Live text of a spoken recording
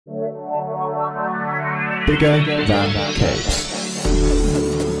Bigger than Capes.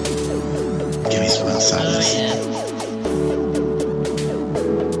 Give me some of that sadness.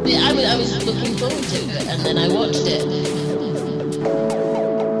 Yeah, I was looking forward to it, and then I watched it.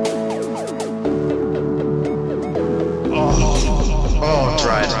 Oh,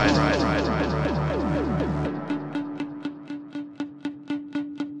 dry.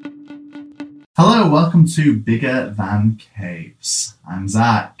 Hello, welcome to Bigger Than Capes. I'm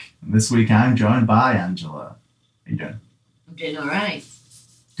Zach, and this week I'm joined by Angela. How you doing? I'm doing alright.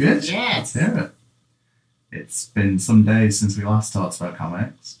 Good? Yes. Let's hear it. It's been some days since we last talked about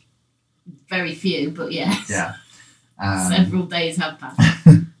comics. Very few, but yes. Yeah. Several days have passed.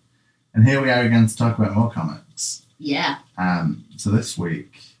 And here we are again to talk about more comics. Yeah. So this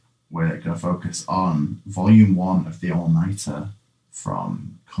week we're going to focus on Volume 1 of The All-Nighter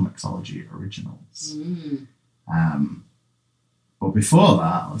from Comixology Originals. But before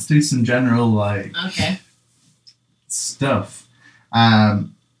that, let's do some general Okay. stuff. So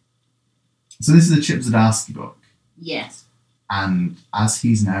this is a Chip Zdarsky book, Yes. and as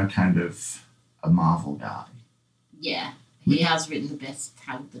he's now kind of a Marvel guy, Yeah. He has written the best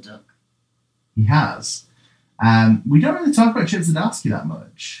Howard the Duck. he has. We don't really talk about Chip Zdarsky that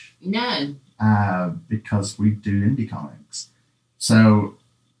much No. because we do indie comics. So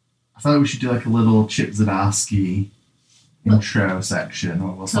I thought we should do like a little Chip Zdarsky intro section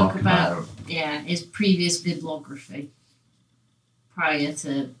where we'll talk about his previous bibliography prior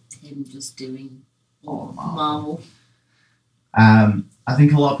to him just doing all the Marvel. Marvel. I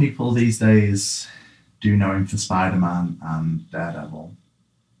think a lot of people these days do know him for Spider-Man and Daredevil.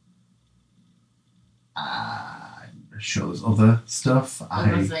 I'm sure there's other stuff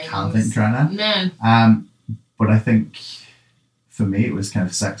Other I things. can't think right now. No. But I think for me it was kind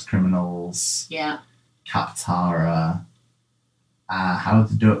of Sex Criminals, Yeah. Captara, Howard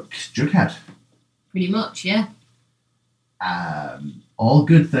the Duck, Jughead. Pretty much, yeah. All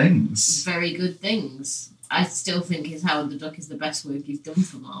good things. Very good things. I still think his Howard the Duck is the best work he's done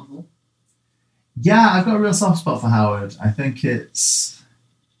for Marvel. Yeah, I've got a real soft spot for Howard. I think it's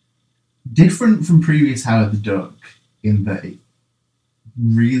different from previous Howard the Duck in that it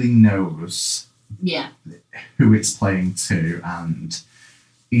really knows Yeah. who it's playing to, and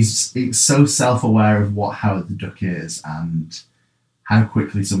it's so self-aware of what Howard the Duck is and how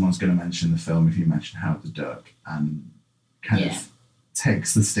quickly someone's going to mention the film if you mention Howard the Duck, and kind of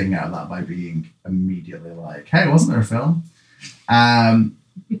takes the sting out of that by being immediately like, hey, wasn't there a film?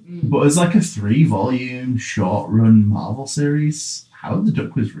 But it's like a 3-volume short-run Marvel series. Howard the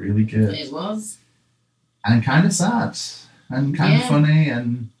Duck was really good. It was. And kind of sad. And kind of funny.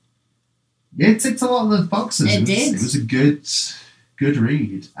 And yeah, it ticked a lot of the boxes. It did. It was a good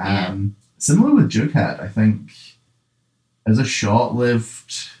read. Yeah. Similar with Jughead, I think, as a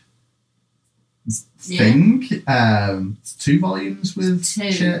short-lived thing. 2 volumes with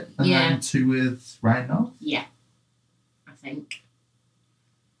Two, Chip and yeah. then 2 with Ryan North. Yeah. I think.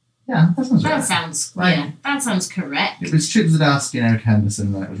 Yeah, that sounds right. That sounds correct. It was Chip Zdarsky and Eric Henderson,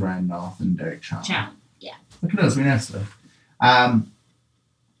 and then it was Ryan North and Derek Chan. Yeah. Look at us, we know stuff.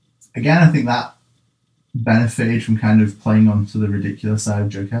 Again, I think that benefited from kind of playing onto the ridiculous side of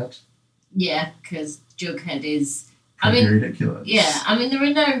Jughead. Yeah, because Jughead is... Pretty ridiculous. Yeah, I mean, there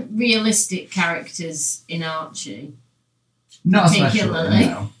are no realistic characters in Archie, Not especially, particularly.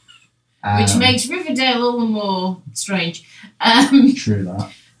 no. Which makes Riverdale all the more strange. True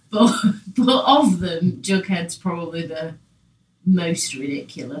that. But of them, Jughead's probably the most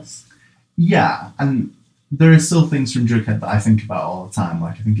ridiculous. Yeah, and there are still things from Jughead that I think about all the time.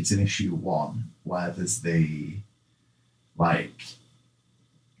 Like, I think it's in issue 1 where there's the,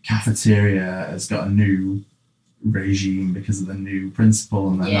 cafeteria has got a new regime because of the new principal,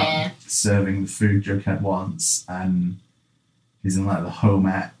 and they're not serving the food Jughead wants, and he's in, the home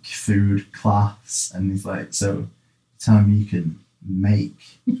ec food class, and he's like, so tell me you can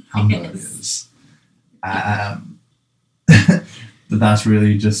make hamburgers. But that's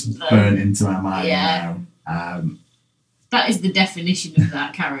really just burned into my mind now. That is the definition of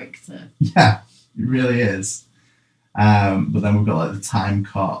that character. Yeah, it really is. But then we've got the Time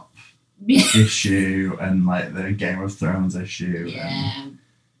Cop issue and the Game of Thrones issue. Yeah.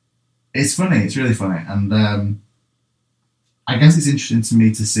 It's funny, it's really funny. And I guess it's interesting to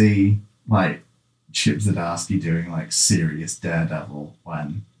me to see Chip Zdarsky doing serious Daredevil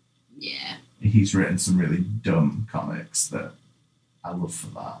when he's written some really dumb comics that I love for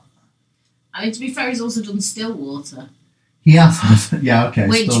that. I mean, to be fair, he's also done Stillwater. He has, yeah, okay.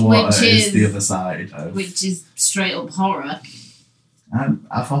 Stillwater which is the other side of... Which is straight up horror.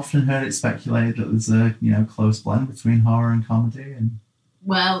 I've often heard it speculated that there's a close blend between horror and comedy, and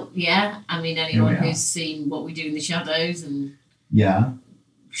Well, yeah. I mean, anyone who's seen What We Do in the Shadows and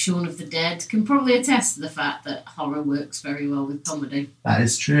Shaun of the Dead can probably attest to the fact that horror works very well with comedy. That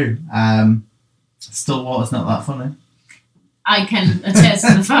is true. Stillwater's not that funny. I can attest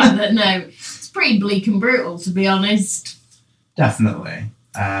to the fact that, no, it's pretty bleak and brutal, to be honest. Definitely.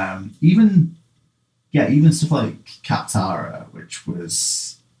 Even stuff like Captara, which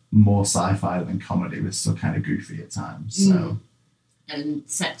was more sci-fi than comedy, was still kind of goofy at times. So. And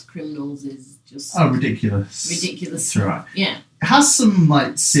Sex Criminals is just ridiculous throughout. Yeah, it has some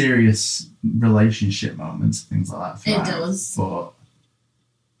like serious relationship moments, things like that. Throughout, it does, but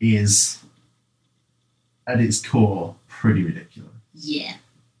is at its core pretty ridiculous. Yeah,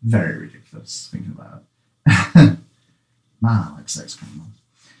 very ridiculous. Thinking about it. Man, I like Sex Criminals.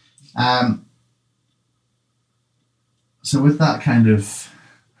 So with that kind of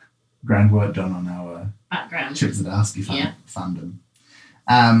groundwork done on our background Chip Zdarsky fandom.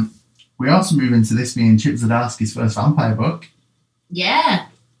 We also move into this being Chip Zdarsky's first vampire book. Yeah.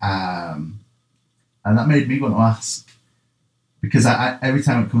 And that made me want to ask, because I every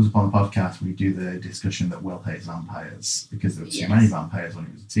time it comes up on the podcast, we do the discussion that Will hates vampires because there were too many vampires when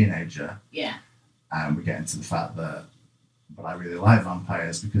he was a teenager. Yeah. And we get into the fact that, but I really like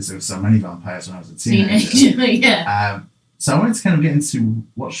vampires because there were so many vampires when I was a teenager. Yeah. So I wanted to kind of get into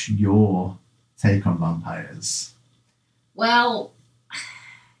what's your take on vampires? Well,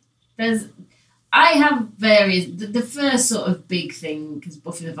 I have various. The first sort of big thing, because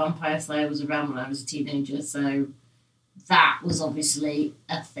Buffy the Vampire Slayer was around when I was a teenager, so that was obviously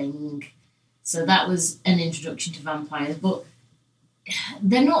a thing. So that was an introduction to vampires, but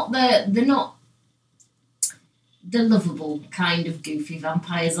they're not the lovable kind of goofy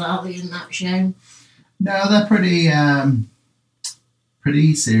vampires, are they, in that show? No, they're pretty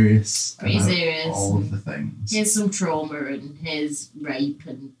serious. Pretty serious. All of the things. Here's some trauma and here's rape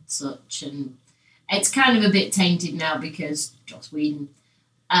and such, and it's kind of a bit tainted now because Joss Whedon.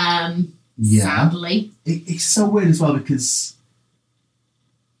 Sadly. It's so weird as well because,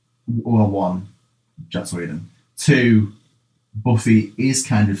 well, one, Joss Whedon. Two, Buffy is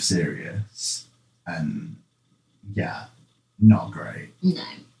kind of serious and, not great. No.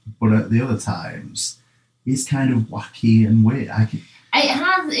 But at the other times, it's kind of wacky and weird.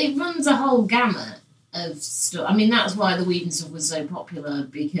 It runs a whole gamut of stuff. I mean, that's why the Whedon stuff was so popular,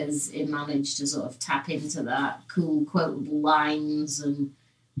 because it managed to sort of tap into that cool, quotable lines and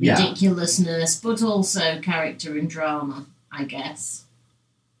ridiculousness, but also character and drama, I guess.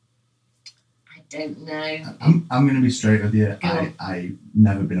 I don't know. I'm going to be straight with you. I've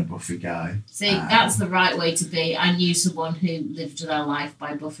never been a Buffy guy. See, that's the right way to be. I knew someone who lived their life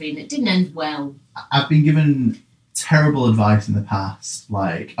by Buffy, and it didn't end well. I've been given terrible advice in the past,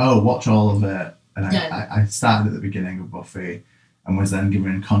 like, watch all of it. And I started at the beginning of Buffy and was then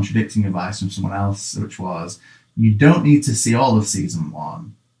given contradicting advice from someone else, which was, you don't need to see all of season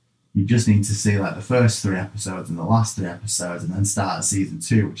 1. You just need to see like the first 3 episodes and the last 3 episodes and then start at season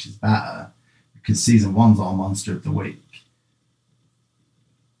 2, which is better, because season 1's all Monster of the Week.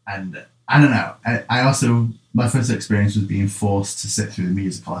 And I don't know. I also, my first experience was being forced to sit through the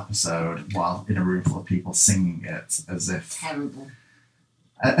musical episode while in a room full of people singing it as if... Terrible.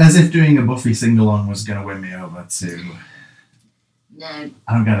 As if doing a Buffy sing-along was going to win me over to... No.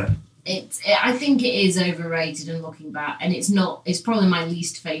 I don't get it. I think it is overrated, and looking back, and it's probably my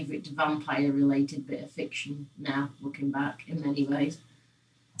least favourite vampire-related bit of fiction now, looking back, in many ways.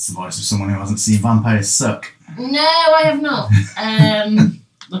 That's the voice of someone who hasn't seen vampires suck. No, I have not.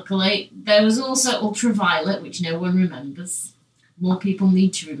 Luckily. There was also Ultraviolet, which no one remembers. More people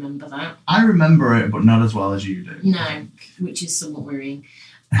need to remember that. I remember it, but not as well as you do. No, which is somewhat worrying.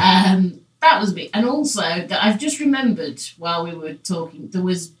 That was a bit... And also, that I've just remembered while we were talking, there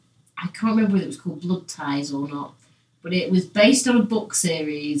was... I can't remember whether it was called Blood Ties or not, but it was based on a book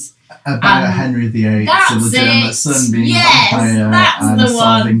series. About Henry VIII's illegitimate son being a vampire and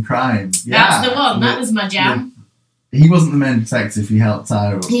solving crime. That's the one. That was my jam. He wasn't the main detective. He helped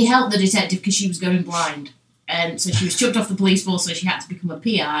out. He helped the detective because she was going blind. So she was chucked off the police force, so she had to become a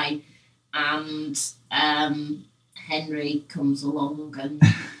PI. And Henry comes along and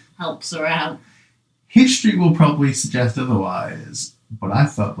helps her out. History will probably suggest otherwise, but I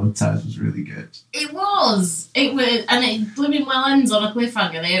thought Blood Ties was really good. It was, and it blew in my lens on a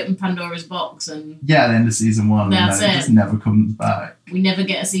cliffhanger. They opened Pandora's box, and the end of season 1, that's and then it just never comes back. We never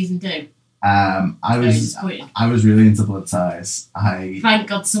get a season 2. I was really into Blood Ties. Thank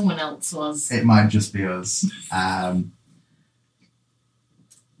God someone else was. It might just be us.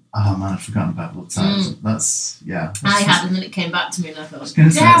 Oh man, I've forgotten about Blood Ties. That's I had, and then it came back to me, and I thought,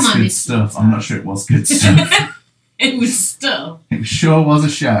 damn, I missed stuff. I'm not sure it was good stuff. It was stuff. It sure was a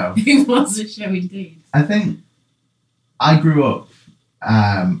show. It was a show indeed. I think I grew up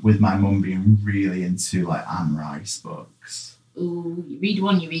with my mum being really into like Anne Rice books. Ooh, you read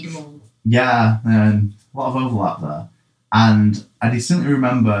one, you read them all. Yeah, and a lot of overlap there. And I distinctly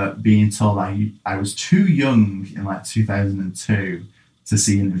remember being told I was too young in like 2002 to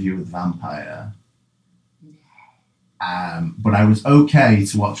see Interview with the Vampire. But I was okay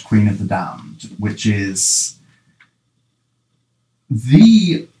to watch Queen of the Damned, which is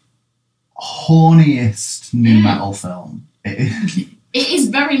the horniest new metal film. It is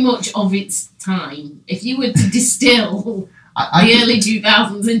very much of its time. If you were to distill the early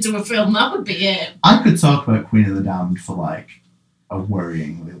 2000s into a film, that would be it. I could talk about Queen of the Damned for like a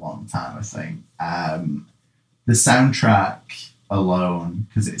worryingly long time, I think. The soundtrack alone,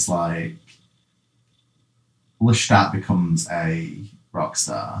 because it's like Lestat becomes a rock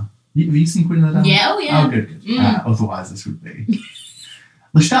star. Have you seen Queen of the Damned? Yeah, oh yeah. Oh, good. Otherwise, this would be.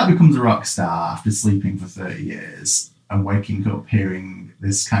 Lestat becomes a rock star after sleeping for 30 years and waking up hearing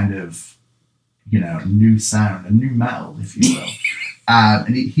this kind of, new sound, a new metal, if you will.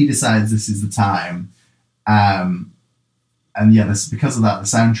 And he decides this is the time. And yeah, because of that, the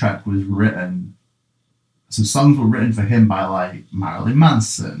soundtrack was written. So songs were written for him by like Marilyn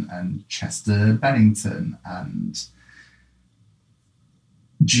Manson and Chester Bennington and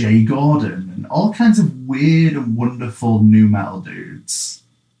Jay Gordon and all kinds of weird and wonderful new metal dudes.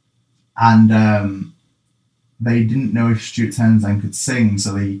 And they didn't know if Stuart Townsend could sing,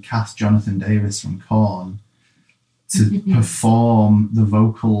 so they cast Jonathan Davis from Korn to perform the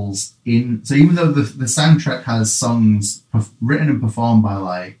vocals in. So even though the soundtrack has songs written and performed by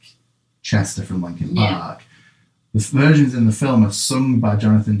like Chester from Linkin Park, the versions in the film are sung by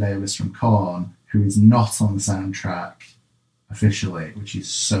Jonathan Davis from Korn, who is not on the soundtrack officially, which is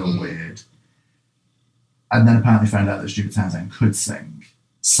so weird. And then apparently found out that Stuart Townsend could sing,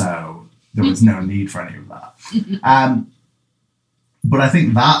 so there was no need for any of that. But I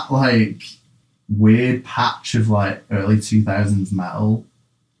think that like weird patch of like early 2000s metal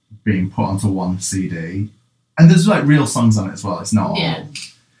being put onto one CD, and there's like real songs on it as well. It's not all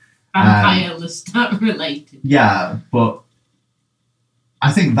Vampire Lestat related. Yeah, but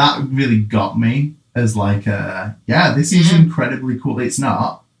I think that really got me as like this is incredibly cool. It's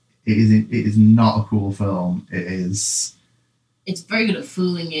not. It is not a cool film. It is. It's very good at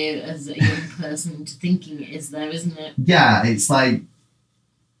fooling you as a young person into thinking it is there, isn't it? Yeah, it's like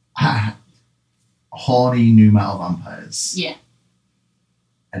horny new metal vampires. Yeah.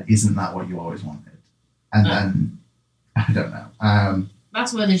 And isn't that what you always wanted? And then, I don't know.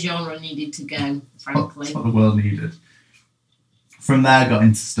 That's where the genre needed to go, frankly. That's what the world needed. From there, I got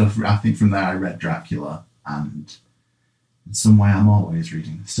into stuff. I think from there, I read Dracula, and in some way, I'm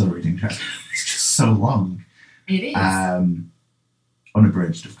still reading Dracula. It's just so long. It is.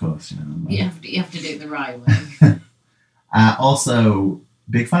 Unabridged, of course. You have to do it the right way. Also,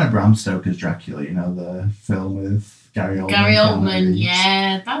 big fan of Bram Stoker's Dracula. The film with Gary Oldman. Gary Oldman,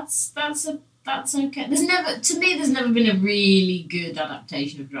 yeah, that's okay. There's never been a really good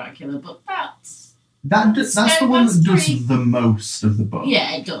adaptation of Dracula, but that's the one that does the most of the book.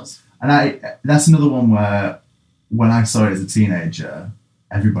 Yeah, it does. And that's another one where when I saw it as a teenager,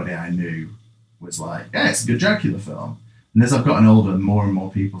 everybody I knew was like, yeah, it's a good Dracula film. And as I've gotten older, more and more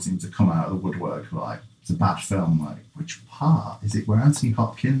people seem to come out of the woodwork like, it's a bad film. Like, which part? Is it where Anthony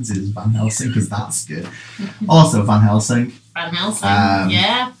Hopkins is Van Helsing? Because that's good. Also, Van Helsing. Van Helsing,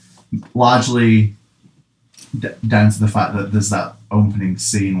 yeah. Largely down to the fact that there's that opening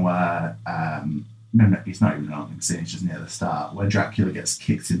scene where, no, it's not even an opening scene, it's just near the start, where Dracula gets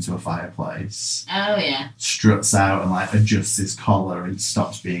kicked into a fireplace. Oh, yeah. Struts out and like adjusts his collar and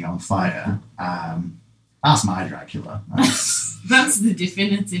stops being on fire. That's my Dracula. That's the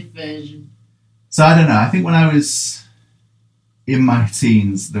definitive version. So I don't know. I think when I was in my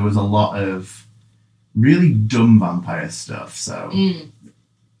teens, there was a lot of really dumb vampire stuff. So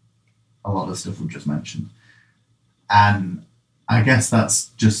a lot of the stuff we've just mentioned. And I guess that's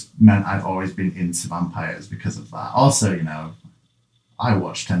just meant I've always been into vampires because of that. Also, I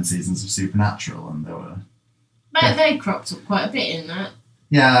watched 10 seasons of Supernatural and there were... They cropped up quite a bit in that.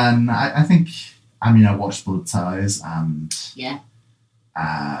 Yeah, and I think... I watched Blood Ties and... Yeah.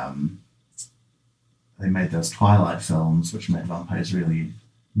 They made those Twilight films, which made vampires really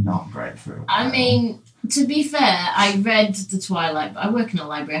not great for a while. To be fair, I read the Twilight, but I work in a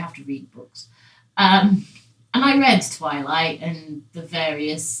library, I have to read books. And I read Twilight and the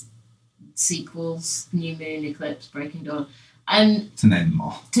various sequels, New Moon, Eclipse, Breaking Dawn, and... To name them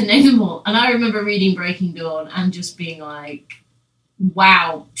all. And I remember reading Breaking Dawn and just being like,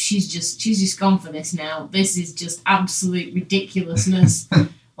 wow, she's just gone for this now. This is just absolute ridiculousness.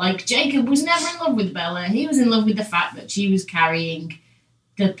 Like, Jacob was never in love with Bella. He was in love with the fact that she was carrying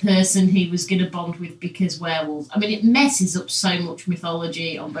the person he was going to bond with because werewolves. I mean, it messes up so much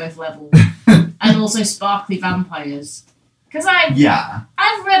mythology on both levels. And also sparkly vampires. Because I've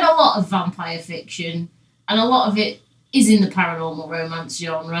read a lot of vampire fiction, and a lot of it is in the paranormal romance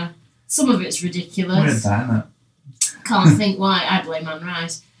genre. Some of it's ridiculous. Weird, isn't it? Can't think why. I blame Anne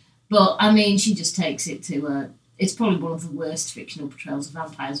Rice. But, I mean, she just takes it to it's probably one of the worst fictional portrayals of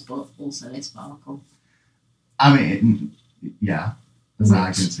vampires, but also they sparkle. I mean, yeah. There's an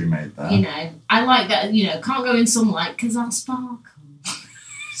argument to be made there. You know, I like that, you know, can't go in sunlight because I'll sparkle.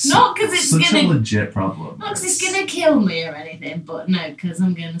 Not because it's such a legit problem. Not because it's going to kill me or anything, but no, because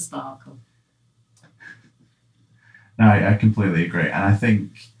I'm going to sparkle. No, I completely agree. And I think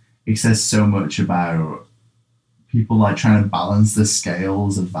it says so much about people like trying to balance the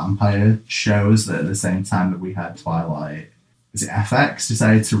scales of vampire shows that at the same time that we had Twilight, is it FX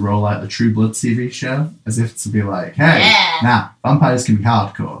decided to roll out the True Blood TV show as if to be like, hey, vampires can be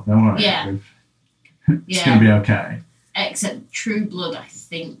hardcore. Don't worry. Yeah. It's going to be okay. Except True Blood, I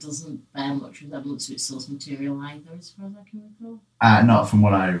think, doesn't bear much resemblance to its source material either, as far as I can recall. Not from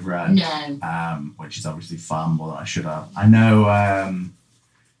what I've read. No. Which is obviously far more than I should have. I know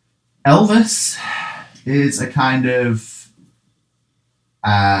Elvis is a kind of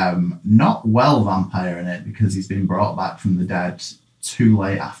not well vampire in it because he's been brought back from the dead too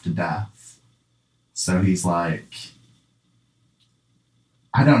late after death. So he's like,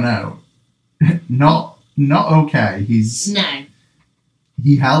 I don't know, not okay.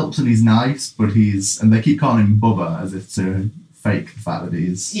 He helps and he's nice, but and they keep calling him Bubba as if to fake the fact that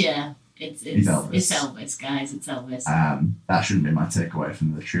he's It's Elvis. It's Elvis, guys. It's Elvis. That shouldn't be my takeaway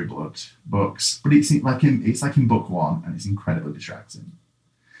from the True Blood books, but it's like in book one, and it's incredibly distracting.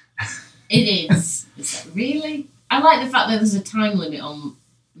 It is. It's like, really? I like the fact that there's a time limit on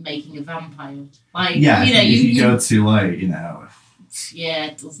making a vampire. Like, yeah, you know, if you go too late, you know. Yeah,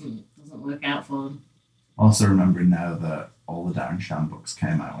 it doesn't work out for them. Also remembering now that all the Darren Shan books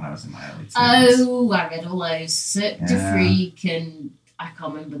came out when I was in my early teens. Oh, I read all those. Cirque du Freak and I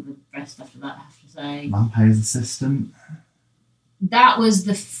can't remember the rest after that, I have to say. Vampire's Assistant. That was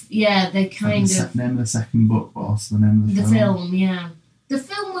they kind of... name of the second book, but also the name of the film. The film, yeah. The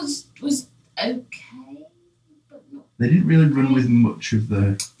film was okay, but not... They didn't really run with much of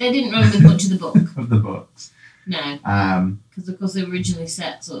the... They didn't run with much of the book. of the books. No. Because, of course, they were originally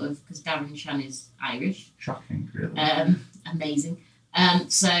set sort of... Because Darren Shan is Irish. Shocking, really. Amazing.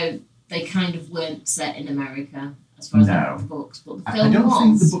 So they kind of weren't set in America, as far as I know the books. But the film I don't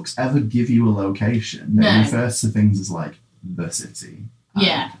think the books ever give you a location. They refer to things as, like, the city.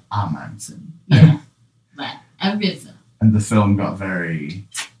 Yeah. A mountain. Yeah. A river. And the film got very...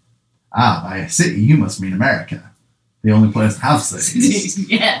 by a city, you must mean America. The only place to have cities.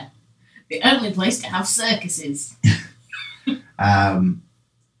 Yeah. The only place to have circuses.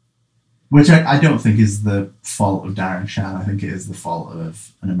 Which I don't think is the fault of Darren Shan. I think it is the fault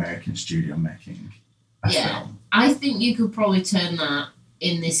of an American studio making a film. I think you could probably turn that,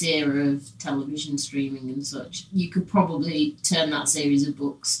 in this era of television streaming and such, you could probably turn that series of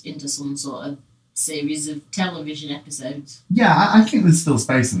books into some sort of series of television episodes. Yeah, I think there's still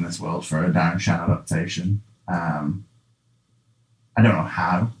space in this world for a Darren Shan adaptation. I don't know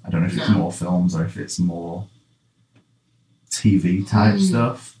how. I don't know if it's more films or if it's more TV type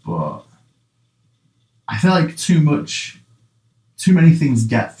stuff, but I feel like too many things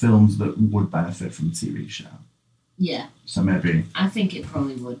get films that would benefit from a TV show. Yeah. So maybe... I think it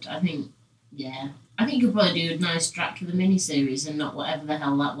probably would. I think you could probably do a nice Dracula miniseries and not whatever the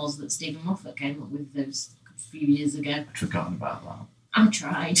hell that was that Stephen Moffat came up with those few years ago. I'd forgotten about that. I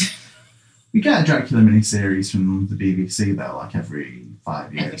tried. We get a Dracula miniseries from the BBC though, like every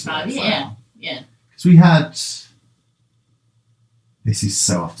 5 years. Every 5 years, yeah. Because we had... This is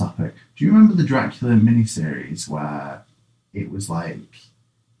so off topic. Do you remember the Dracula miniseries where it was like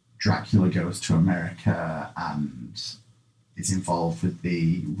Dracula goes to America and is involved with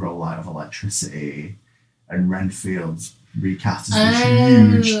the rollout of electricity, and Renfield's recast as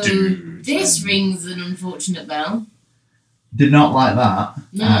this huge dude? This rings an unfortunate bell. Did not like that.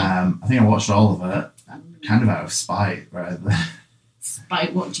 No. I think I watched all of it, kind of out of spite, rather.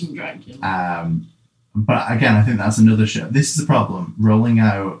 Spite watching Dracula. But again, I think that's another show. This is the problem. Rolling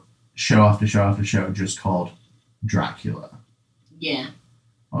out show after show after show just called Dracula. Yeah.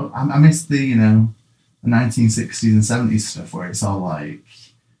 Well, I miss the 1960s and 70s stuff where it's all like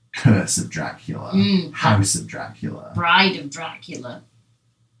Curse of Dracula, House of Dracula, Bride of Dracula.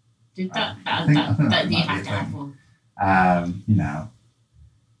 Did that? I think You have to have one. You know,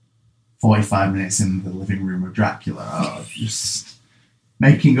 45 minutes in the living room of Dracula, or just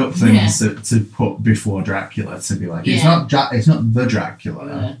making up things to put before Dracula to be like, it's not the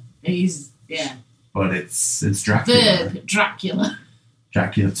Dracula. But it's Dracula. The Dracula.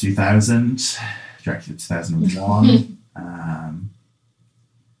 Dracula 2000, Dracula 2001,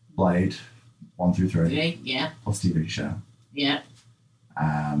 Blade 1 through 3. Yeah. Plus TV show. Yeah.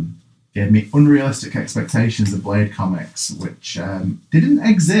 Gave me unrealistic expectations of Blade comics, which didn't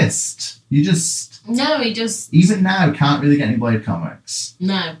exist. Even now, can't really get any Blade comics.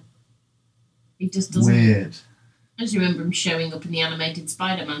 No. He just doesn't. Weird. I just remember him showing up in the animated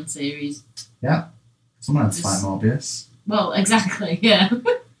Spider-Man series. Yeah. Someone had to fight Morbius. Well, exactly, yeah.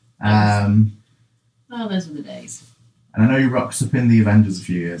 Those were the days. And I know he rocks up in the Avengers a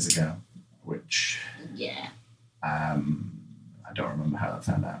few years ago, which... Yeah. I don't remember how that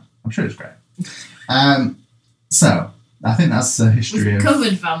turned out. I'm sure it's great. So, I think that's the history of...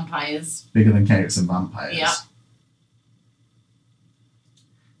 covered vampires. Bigger than capes and vampires. Yeah.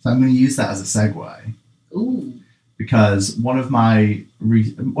 So I'm going to use that as a segue. Ooh. Because one of my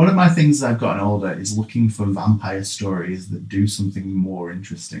things as I've gotten older is looking for vampire stories that do something more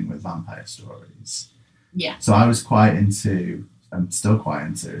interesting with vampire stories. Yeah. So I was quite into, I'm still quite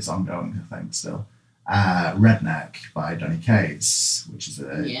into, it's ongoing, I think, still. Redneck by Donny Cates, which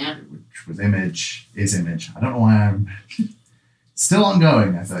was Image. I don't know why I'm still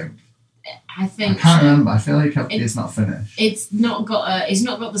ongoing. I can't remember. I feel like it's not finished. It's not got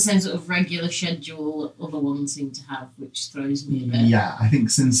the same sort of regular schedule other ones seem to have, which throws me a bit. Yeah, I think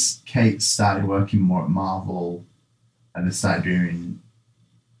since Kate started working more at Marvel and has started doing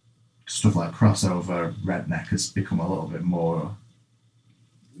stuff like crossover, Redneck has become a little bit more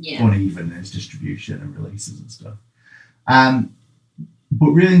uneven in its distribution and releases and stuff.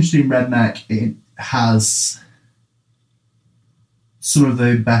 But really interesting, Redneck, it has some of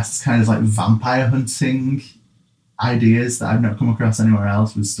the best kind of like vampire hunting ideas that I've not come across anywhere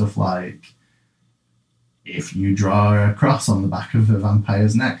else, with stuff like, if you draw a cross on the back of a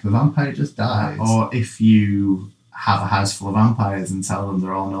vampire's neck, the vampire just dies. Or if you have a house full of vampires and tell them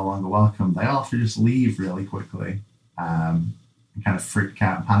they're all no longer welcome, they all have to just leave really quickly. And kind of freak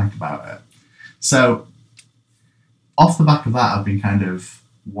out and panic about it. So off the back of that, I've been kind of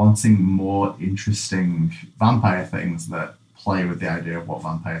wanting more interesting vampire things that play with the idea of what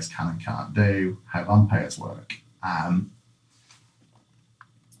vampires can and can't do, how vampires work.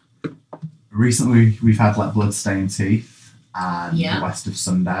 Recently, we've had like Bloodstained Teeth and The West of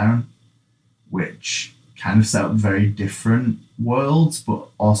Sundown, which kind of set up very different worlds, but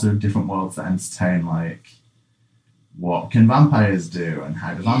also different worlds that entertain like, what can vampires do and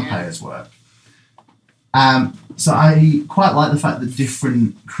how do vampires work? So I quite like the fact that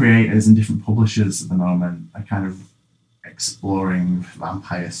different creators and different publishers at the moment are kind of exploring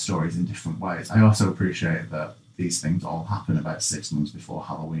vampire stories in different ways. I also appreciate that these things all happen about 6 months before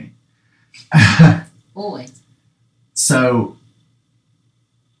Halloween. Always. So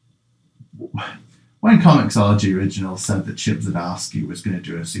when Comixology Original said that Chip Zdarsky was going to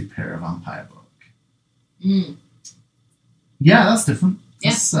do a superhero vampire book, yeah, that's different.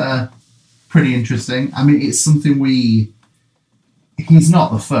 Yeah. It's pretty interesting. I mean, it's something he's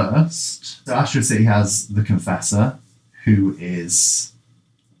not the first. So Astro City has The Confessor, who is,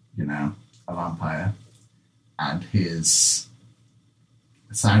 a vampire, and his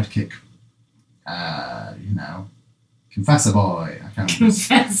sidekick, Confessor Boy. I can't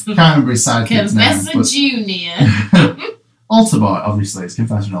remember his sidekick's name. Confessor Junior. Altar Boy, obviously. It's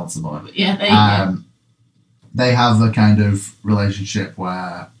Confessor and Altar Boy. Yeah, there you go. They have a kind of relationship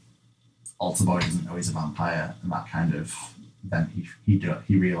where Altar Boy doesn't know he's a vampire, and that kind of then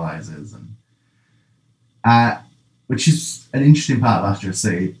he realizes, and which is an interesting part of Astro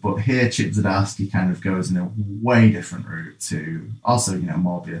City. But here, Chip Zdarsky kind of goes in a way different route to also,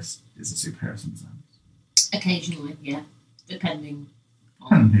 Morbius is a superhero sometimes. Occasionally, yeah, depending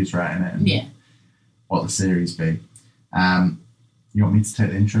on who's writing it and what the series be. You want me to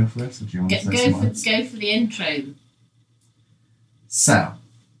take the intro for this, or do you want to say go for the intro? So,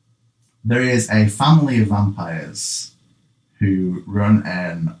 there is a family of vampires who run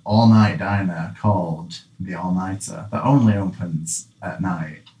an all-night diner called The All-Nighter that only opens at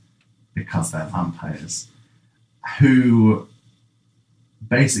night because they're vampires, who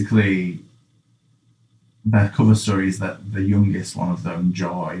basically, their cover story is that the youngest one of them,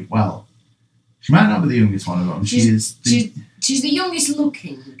 Joy, well, she might not be the youngest one of them. She's the youngest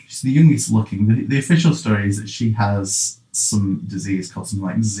looking. She's the youngest looking. The official story is that she has some disease called something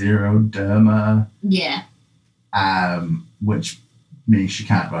like xeroderma. Yeah. Which means she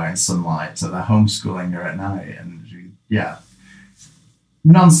can't go out in sunlight, so they're homeschooling her at night, and Yeah.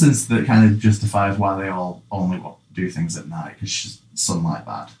 Nonsense that kind of justifies why they all only do things at night, because she's sunlight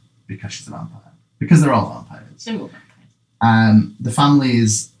bad, because she's a vampire. Because they're all vampires. They're all vampires. The family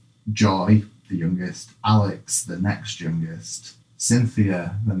is Joy, the youngest, Alex, the next youngest,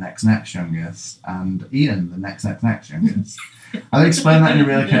 Cynthia, the next youngest, and Ian, the next youngest. I've explained that in a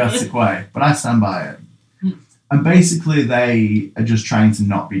really chaotic way, but I stand by it. And basically they are just trying to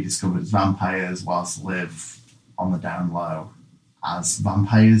not be discovered as vampires whilst live on the down low, as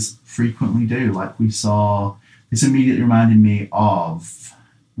vampires frequently do. Like we saw, this immediately reminded me of,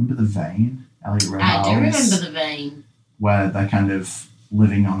 remember The Vein? Elliot Ray I do Howells, remember The Vein. Where they're kind of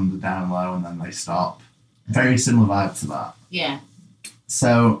living on the down low and then they stop. Very similar vibe to that. Yeah.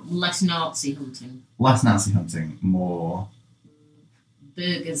 So less Nazi hunting. Less Nazi hunting, more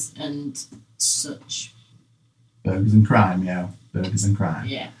burgers and such. Burgers and crime, yeah. Burgers and crime.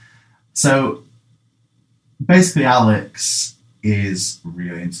 Yeah. So basically Alex is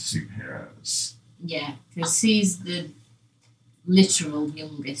really into superheroes. Yeah, because he's the literal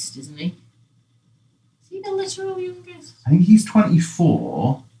youngest, isn't he? Is he the literal youngest? I think he's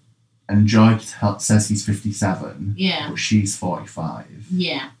 24 and Joy says he's 57. Yeah. But she's 45.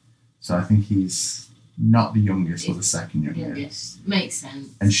 Yeah. So I think he's not the youngest or the second youngest. Makes sense.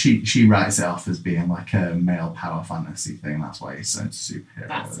 And she writes it off as being like a male power fantasy thing. That's why he's so into superheroes.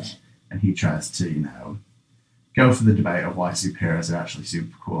 That's it. And he tries to, go for the debate of why superheroes are actually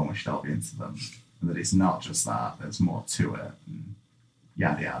super cool and we should all be into them. And that it's not just that, there's more to it. And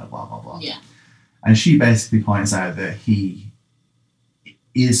yada yada, blah, blah, blah. Yeah. And she basically points out that he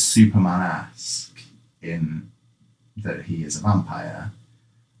is Superman-esque in that he is a vampire.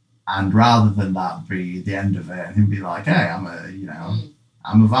 And rather than that be the end of it and him be like, hey, I'm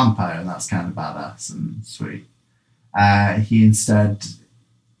a vampire and that's kind of badass and sweet. He instead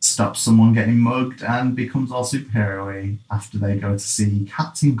stops someone getting mugged and becomes all superhero-y after they go to see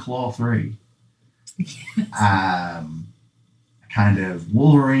Captain Claw 3. Yes. Kind of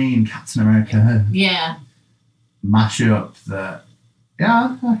Wolverine, Captain America. Yeah. Mashup that,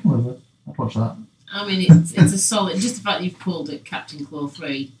 yeah, I can live it. I'd watch that. I mean, it's a solid. Just the fact you've pulled it Captain Claw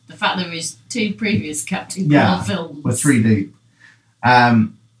 3, the fact there is 2 previous Captain Claw films. We're 3 deep.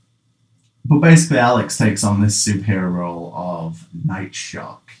 But basically, Alex takes on this superhero role of Night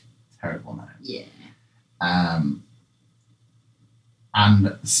Shock. Terrible name. Yeah.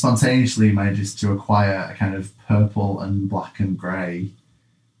 And spontaneously manages to acquire a kind of purple and black and grey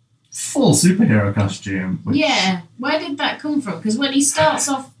full superhero costume. Yeah. Where did that come from? Because when he starts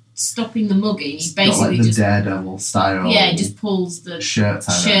off stopping the mugging, he basically got like the Daredevil style. Yeah, he just pulls the shirt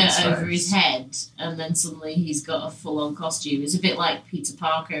over his head, and then suddenly he's got a full-on costume. It's a bit like Peter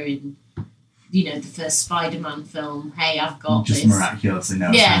Parker in, the first Spider-Man film. Hey, I've got just this. Miraculously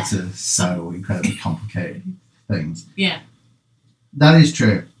knows how to sew incredibly complicated things. Yeah. That is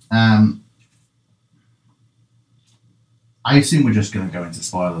true. I assume we're just going to go into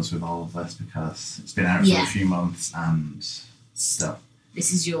spoilers with all of this because it's been out for a few months and stuff.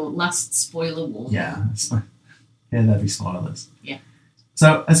 This is your last spoiler warning. Yeah. Here there'll be spoilers. Yeah.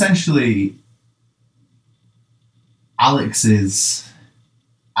 So essentially, Alex's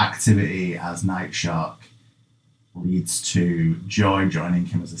activity as Night Shock leads to Joy joining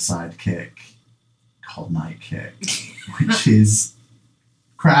him as a sidekick called Night Kick, which is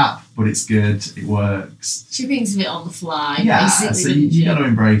crap, but it's good. It works. She thinks of it on the fly. Yeah, basically, so you got to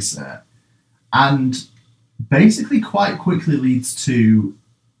embrace it. And basically quite quickly leads to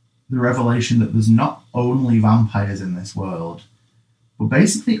the revelation that there's not only vampires in this world, but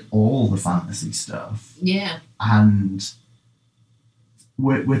basically all the fantasy stuff. Yeah. And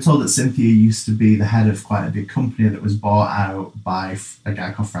we're told that Cynthia used to be the head of quite a big company that was bought out by a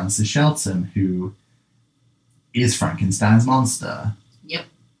guy called Francis Shelton, who is Frankenstein's monster. Yep.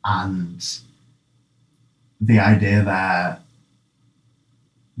 And the idea there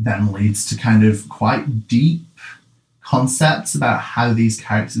then leads to kind of quite deep concepts about how these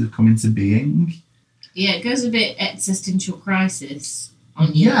characters have come into being. Yeah, it goes a bit existential crisis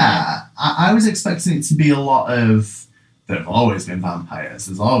on you. Yeah, I was expecting it to be a lot of there have always been vampires,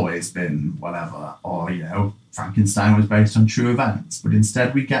 there's always been whatever, or, Frankenstein was based on true events, but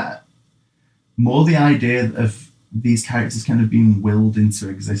instead we get more the idea of these characters kind of being willed into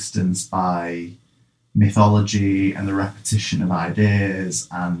existence by mythology and the repetition of ideas,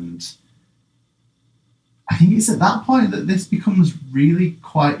 and I think it's at that point that this becomes really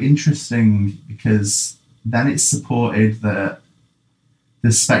quite interesting, because then it's supported that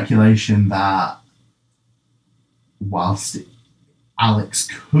there's speculation that whilst Alex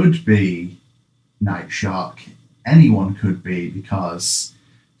could be Night Shock, anyone could be, because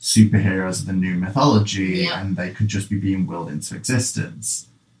superheroes are the new mythology and they could just be being willed into existence.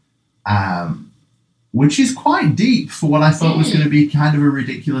 Which is quite deep for what I thought was going to be kind of a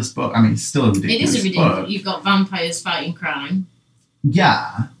ridiculous book. I mean, it's still a ridiculous book. It is a ridiculous book. You've got vampires fighting crime.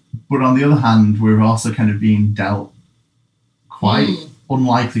 Yeah, but on the other hand, we're also kind of being dealt quite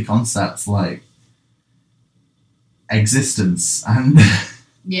unlikely concepts like existence and...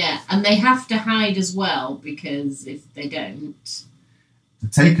 Yeah, and they have to hide as well, because if they don't... The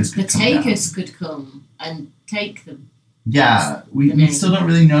Takers could come and take them. Yeah, we still don't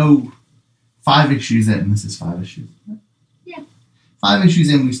really know... 5 issues in, this is 5 issues. Yeah. 5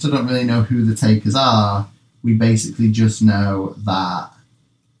 issues in, we still don't really know who the Takers are. We basically just know that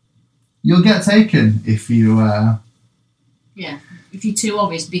you'll get taken if you... Yeah, if you're too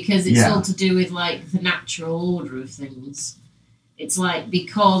obvious, because it's all to do with, like, the natural order of things. It's like,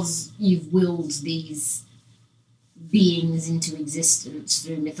 because you've willed these beings into existence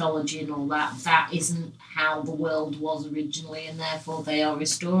through mythology and all that, that isn't how the world was originally, and therefore they are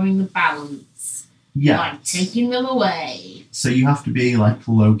restoring the balance by taking them away. So you have to be like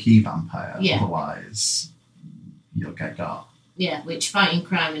low-key vampire, otherwise you'll get got. Yeah, which fighting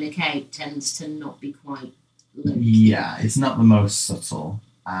crime in a cape tends to not be quite low-key. Yeah, it's not the most subtle.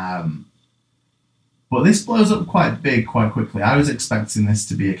 But this blows up quite big quite quickly. I was expecting this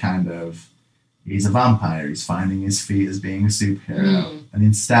to be a kind of, he's a vampire, he's finding his feet as being a superhero. And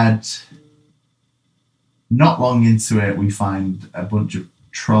instead, not long into it, we find a bunch of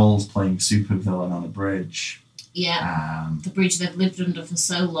trolls playing supervillain on a bridge. Yeah, the bridge they've lived under for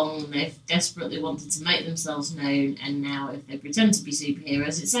so long, they've desperately wanted to make themselves known, and now if they pretend to be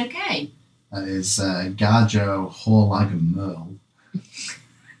superheroes, it's okay. That is Garjo, Horlag and Merle,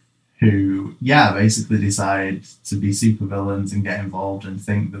 who, basically decide to be supervillains and get involved and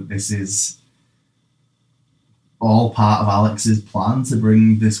think that this is all part of Alex's plan to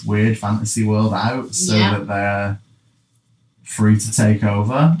bring this weird fantasy world out so that they're free to take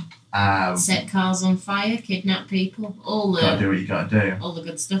over. Set cars on fire, kidnap people, all the... Gotta do what you gotta do. All the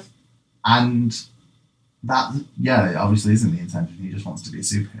good stuff. And that, it obviously isn't the intention. He just wants to be a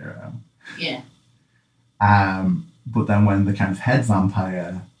superhero. Yeah. But then when the kind of head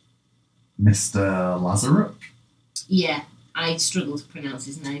vampire, Mr. Lazaruk... Yeah, I struggle to pronounce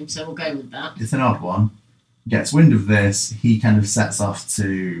his name, so we'll go with that. It's an odd one. Gets wind of this, he kind of sets off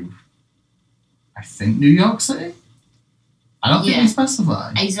to, I think, New York City? I don't think we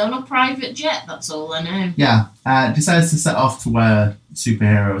specify. He's on a private jet, that's all I know. Yeah, decides to set off to where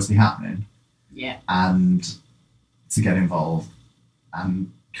superheroes be happening. Yeah. And to get involved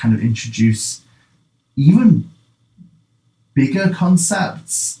and kind of introduce even bigger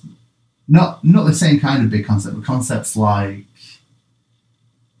concepts. Not the same kind of big concept, but concepts like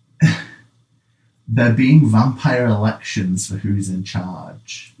there being vampire elections for who's in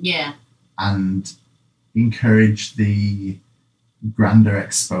charge. Yeah. And encourage the grander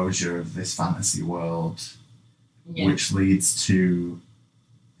exposure of this fantasy world, which leads to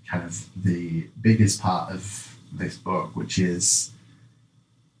kind of the biggest part of this book, which is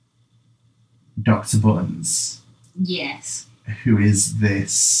Dr. Buttons. Yes. Who is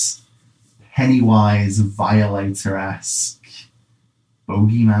this Pennywise Violator-esque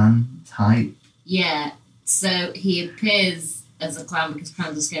bogeyman type. Yeah, so he appears as a clown because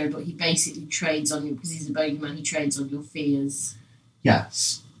clowns are scary, but he basically trades on you, because he's a bogeyman, he trades on your fears.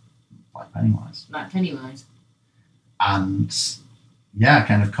 Yes, like Pennywise. Like Pennywise. And,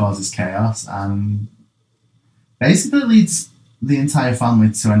 kind of causes chaos and basically leads the entire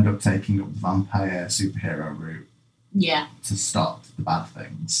family to end up taking up the vampire superhero route. Yeah. To stop the bad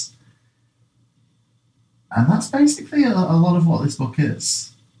things. And that's basically a lot of what this book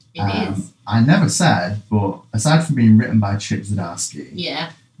is. It is. I never said, but aside from being written by Chip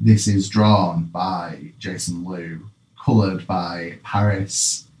Zdarsky, this is drawn by Jason Liu, coloured by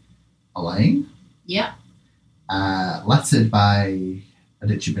Paris Elaine, lettered by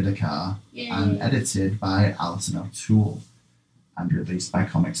Adichie Bidikar, and edited by Alison O'Toole, and released by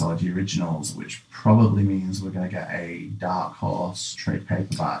Comixology Originals, which probably means we're going to get a Dark Horse trade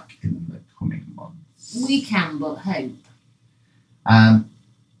paperback in the coming months. We can but hope.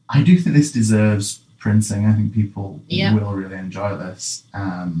 I do think this deserves printing. I think people will really enjoy this.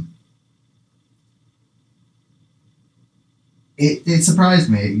 It surprised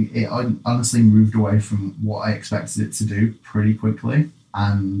me. It honestly moved away from what I expected it to do pretty quickly,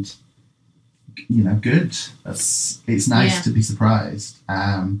 and good. It's nice to be surprised.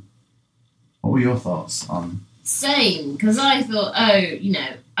 What were your thoughts on? Same, because I thought,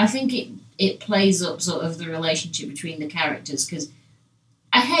 I think it plays up sort of the relationship between the characters, because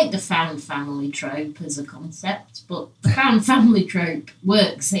I hate the found family trope as a concept, but the found family trope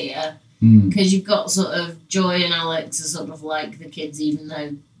works here because you've got sort of Joy and Alex are sort of like the kids, even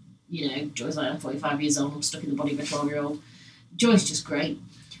though, Joy's like, I'm 45 years old, I'm stuck in the body of a 12-year-old. Joy's just great.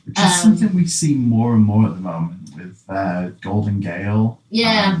 Which is something we see more and more at the moment with Golden Gale.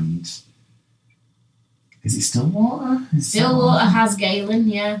 Yeah. And is it Stillwater? Stillwater has Galen,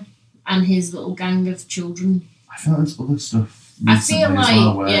 yeah, and his little gang of children. I feel like there's other stuff. I feel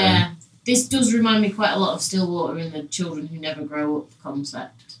like, this does remind me quite a lot of Stillwater in the children who never grow up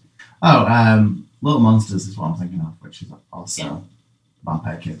concept. Oh, Little Monsters is what I'm thinking of, which is also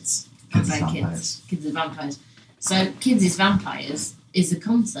vampire kids. Kids as vampires. Kids as vampires. So, Kids as Vampires is the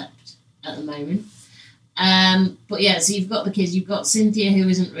concept at the moment. But yeah, so you've got the kids. You've got Cynthia, who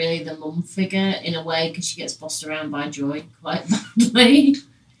isn't really the mum figure in a way because she gets bossed around by Joy quite badly.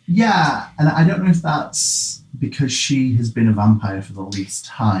 Yeah, and I don't know if that's because she has been a vampire for the least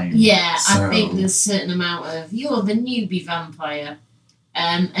time. Yeah, so I think there's a certain amount of, you're the newbie vampire,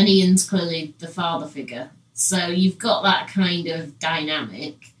 and Ian's clearly the father figure. So you've got that kind of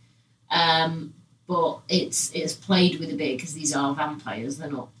dynamic, but it's played with a bit because these are vampires, they're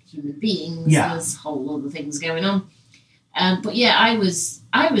not human beings. Yeah. There's whole other things going on. But yeah, I was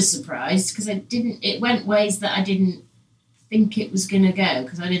surprised because it went ways that I didn't think it was going to go,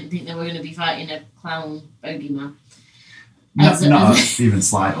 because I didn't think they were going to be fighting a clown bogeyman. Not even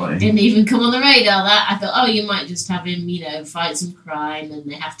slightly. Didn't even come on the radar. That I thought, you might just have him, fight some crime,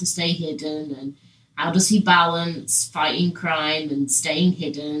 and they have to stay hidden. And how does he balance fighting crime and staying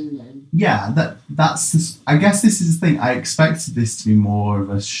hidden? And that's. I guess this is the thing. I expected this to be more of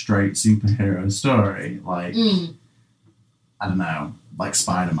a straight superhero story, like I don't know, like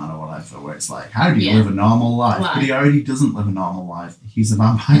Spider-Man or whatever, where it's like, how do you live a normal life? But he already doesn't live a normal life. He's a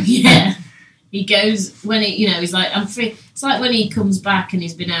vampire. Yeah. He goes, when he's like, I'm free. It's like when he comes back and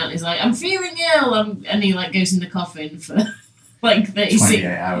he's been out, he's like, I'm feeling ill. And he like goes in the coffin for like 28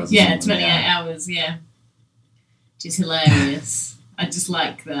 hours. Yeah, 28 hours, yeah. Which is hilarious. I just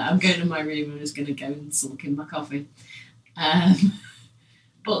like that. I'm going to my room, I'm just going to go and sulk in my coffee.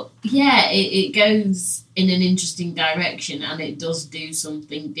 But yeah, it goes in an interesting direction, and it does do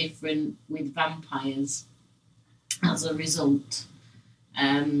something different with vampires as a result.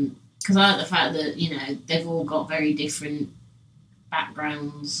 Because I like the fact that, they've all got very different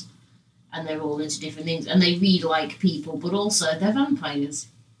backgrounds and they're all into different things, and they read like people, but also they're vampires.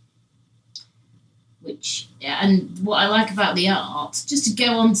 And what I like about the art, just to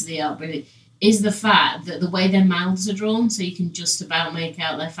go on to the art, really, is the fact that the way their mouths are drawn, so you can just about make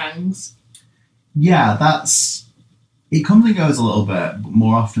out their fangs. Yeah, it comes and goes a little bit, but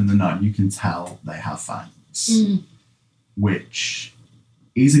more often than not, you can tell they have fangs, which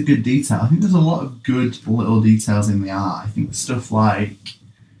is a good detail. I think there's a lot of good little details in the art. I think stuff like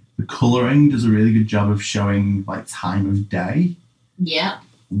the colouring does a really good job of showing like time of day. Yeah.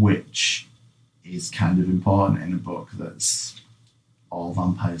 Which is kind of important in a book that's all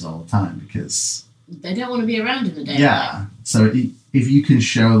vampires all the time, because they don't want to be around in the day. Yeah. So if you can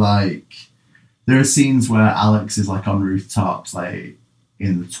show, like, there are scenes where Alex is like on rooftops, like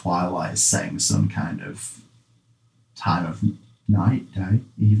in the twilight, setting some kind of time of night, day,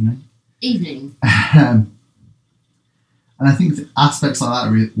 evening. And I think aspects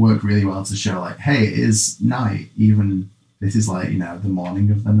like that work really well to show, like, hey, it is night, even this is like, the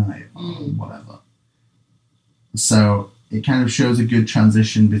morning of the night or whatever. So it kind of shows a good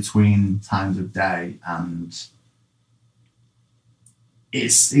transition between times of day, and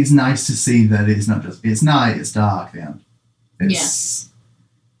it's nice to see that it's not just, it's night, it's dark at the end.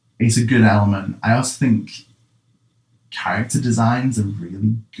 It's a good element. I also think character designs are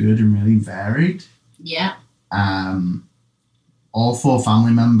really good and really varied. Yeah. All four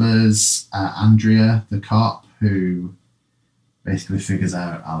family members, Andrea, the cop, who basically figures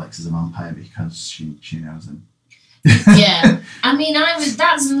out Alex is a vampire because she knows him. Yeah. I mean,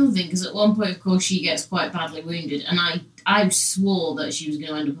 that's another thing, because at one point, of course, she gets quite badly wounded, and I swore that she was going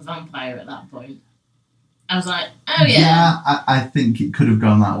to end up a vampire at that point. I was like, oh yeah. Yeah, I think it could have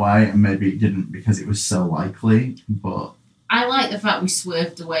gone that way, and maybe it didn't because it was so likely, but I like the fact we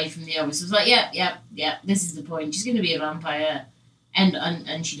swerved away from the obvious. I was like, yep, this is the point. She's going to be a vampire,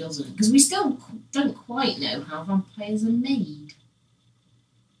 and she doesn't. Because we still don't quite know how vampires are made.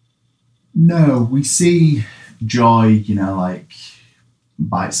 No, we see Joy, like,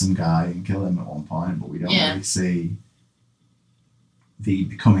 bite some guy and kill him at one point, but we don't really see the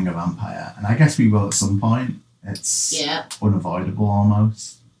becoming a vampire. And I guess we will at some point. It's unavoidable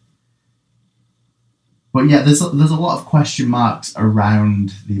almost. But yeah, there's a lot of question marks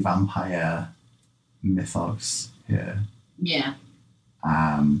around the vampire mythos here. Yeah.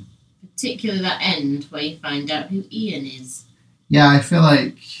 Particularly that end where you find out who Ian is. Yeah, I feel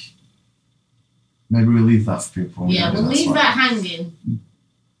like maybe we'll leave that for people. Yeah, we'll leave that hanging.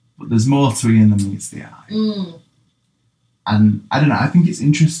 But there's more to Ian than meets the eye. And I don't know, I think it's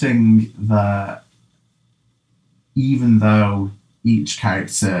interesting that even though each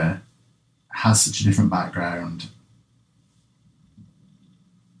character has such a different background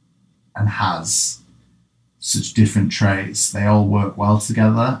and has such different traits, they all work well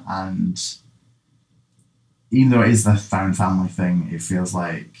together, and even though it is the found family thing, it feels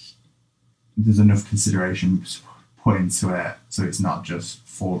like there's enough consideration put into it so it's not just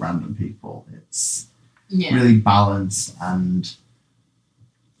for random people. It's really balanced, and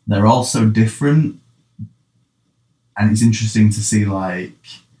they're all so different, and it's interesting to see like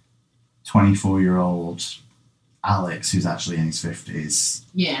 24-year-old Alex, who's actually in his 50s,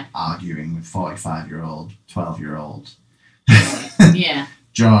 arguing with 45-year-old 12-year-old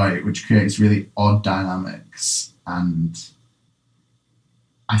Joy, which creates really odd dynamics. And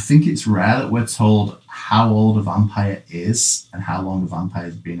I think it's rare that we're told how old a vampire is and how long a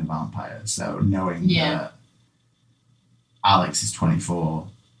vampire's been a vampire. So knowing that Alex is 24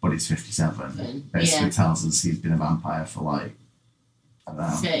 but he's 57 basically tells us he's been a vampire for like, I don't know,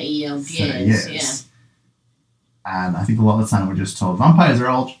 30 years. And I think a lot of the time we're just told vampires are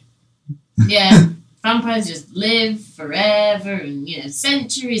old. Yeah, vampires just live forever and,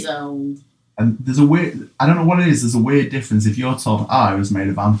 centuries old. And there's a weird, I don't know what it is, there's a weird difference. If you're told, I was made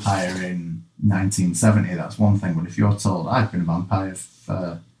a vampire in 1970, that's one thing. But if you're told, I've been a vampire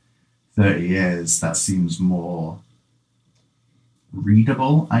for 30 years, that seems more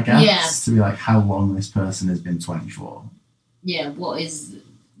readable, I guess. Yeah. To be like, how long this person has been 24. Yeah, what is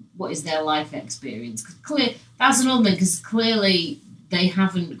their life experience? That's another thing, because clearly they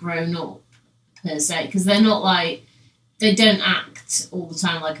haven't grown up per se, because they're not like, they don't act all the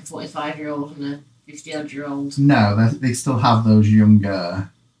time like a 45-year-old and a 50-odd-year-old. No, they still have those younger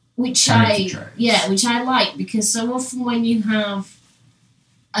traits. Which I like, because so often when you have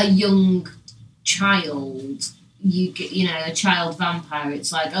a young child, you get, a child vampire,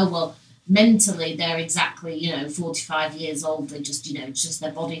 it's like, oh, well, mentally they're exactly 45 years old, they just just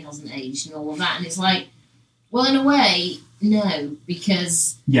their body hasn't aged and all of that, and it's like, well, in a way, no,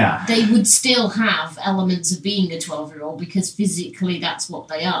 because they would still have elements of being a 12-year-old, because physically that's what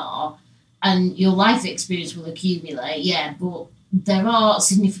they are, and your life experience will accumulate, but there are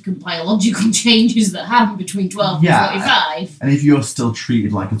significant biological changes that happen between 12 and 45. And if you're still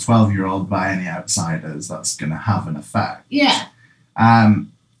treated like a 12-year-old by any outsiders, that's going to have an effect. Yeah.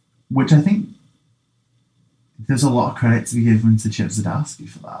 Which I think there's a lot of credit to be given to Chip Zdarsky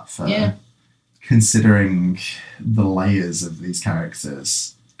for that, for considering the layers of these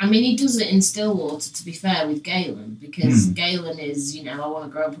characters. I mean, he does it in Stillwater, to be fair, with Galen, because Galen is, I want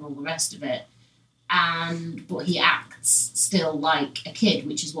to grow up and all the rest of it, but he acts still like a kid,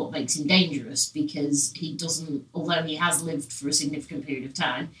 which is what makes him dangerous, because he doesn't, although he has lived for a significant period of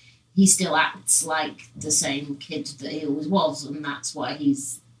time, he still acts like the same kid that he always was, and that's why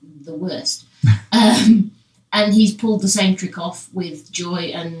he's the worst. And he's pulled the same trick off with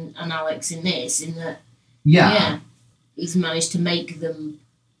Joy and Alex in this, in that he's managed to make them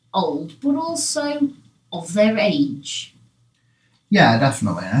old, but also of their age. Yeah,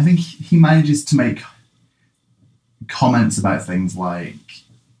 definitely. And I think he manages to make comments about things like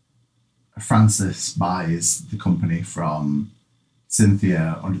Francis buys the company from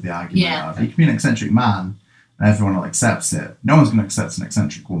Cynthia under the argument of, he can be an eccentric man and everyone will accept it. No one's going to accept an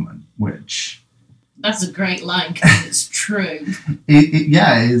eccentric woman, which... That's a great line, because it's true. It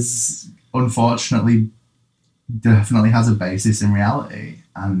is unfortunately definitely has a basis in reality.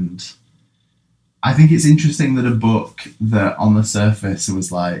 And I think it's interesting that a book that on the surface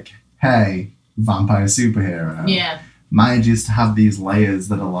was like, hey, vampire superhero, manages to have these layers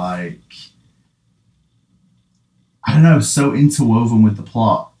that are like, I don't know, so interwoven with the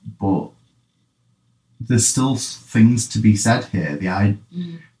plot, but there's still things to be said here.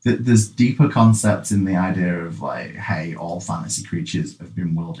 There's deeper concepts in the idea of like, hey, all fantasy creatures have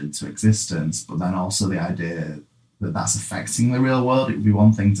been willed into existence, but then also the idea that that's affecting the real world. It would be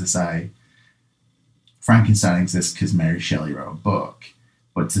one thing to say Frankenstein exists because Mary Shelley wrote a book,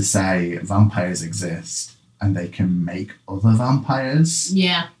 but to say vampires exist and they can make other vampires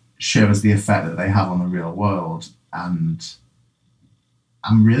shows the effect that they have on the real world. And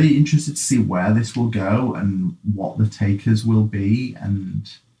I'm really interested to see where this will go and what the takers will be.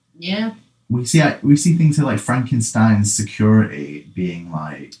 And we see things like Frankenstein's security being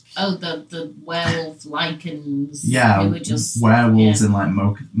like, the werewolf lichens, who were just werewolves in like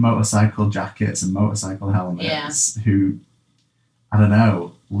motorcycle jackets and motorcycle helmets, who I don't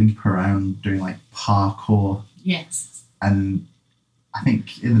know, leap around doing like parkour. Yes. And I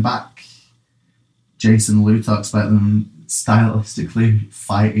think in the back, Jason Liu talks about them stylistically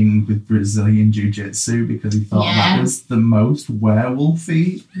fighting with Brazilian Jiu-Jitsu because he thought that was the most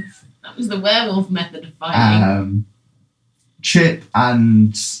werewolf-y. That was the werewolf method of fighting. Chip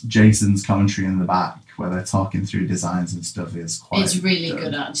and Jason's commentary in the back, where they're talking through designs and stuff, is quite It's really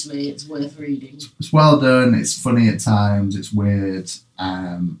good, actually. It's worth reading. It's well done. It's funny at times. It's weird.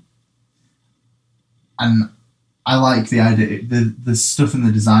 And I like the idea, the stuff in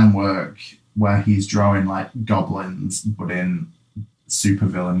the design work where he's drawing like goblins, but in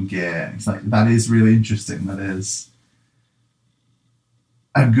supervillain gear. It's like, that is really interesting. That is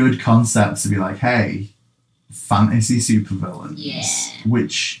a good concept to be like, hey, fantasy supervillains. Yeah.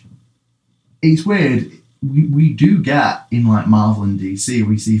 Which, it's weird. We do get in like Marvel and DC,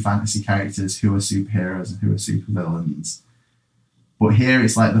 we see fantasy characters who are superheroes and who are supervillains. But here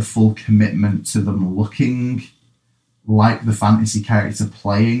it's like the full commitment to them looking like the fantasy character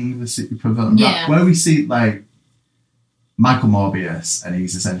playing the supervillain. Yeah. Where we see like Michael Morbius, and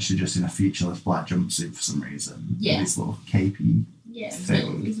he's essentially just in a featureless black jumpsuit for some reason. Yeah. With this little capey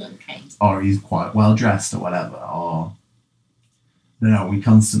thing. He's not okay. Or he's quite well dressed or whatever. Or Marvel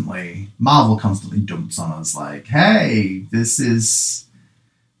constantly dumps on us like, hey, there's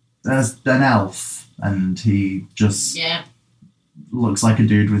an elf, and he just looks like a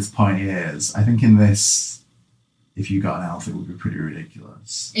dude with pointy ears. I think in this, if you got an elf, it would be pretty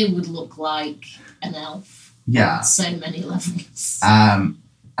ridiculous. It would look like an elf. Yeah. On so many levels. And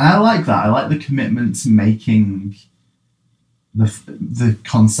I like that. I like the commitment to making the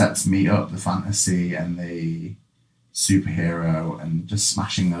concepts meet up, the fantasy and the superhero, and just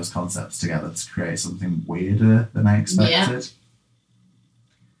smashing those concepts together to create something weirder than I expected.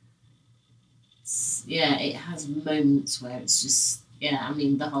 Yeah, it has moments where it's just,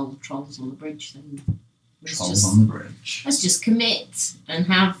 the whole trolls on the bridge thing. Trolls on the bridge. Let's just commit and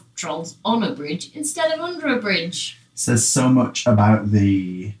have trolls on a bridge instead of under a bridge. Says so much about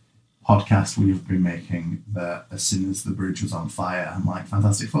the podcast we've been making that as soon as the bridge was on fire, I'm like,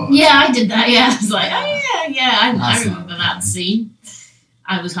 Fantastic Four. Yeah, I did that, I was like, I remember that scene.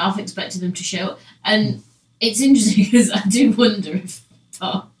 I was half expecting them to show up. And it's interesting because I do wonder if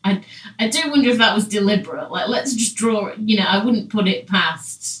that was deliberate. Like, let's just draw it, I wouldn't put it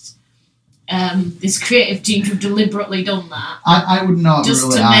past this creative team to have deliberately done that. I would not just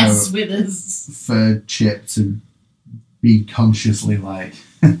rule to it mess out with us. for Chip to be consciously like,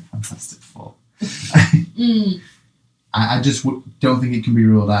 Fantastic Four. I just don't think it can be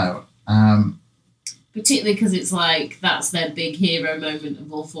ruled out. Particularly because it's like, that's their big hero moment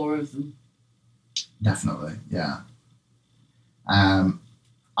of all four of them. Definitely, yeah.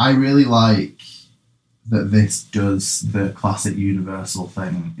 I really like that this does the classic Universal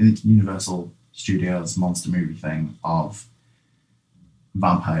thing, Universal Studios monster movie thing of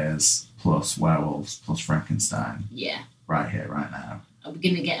vampires plus werewolves plus Frankenstein. Yeah. Right here, right now. Are we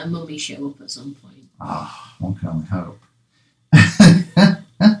going to get a mummy show up at some point? One can only hope.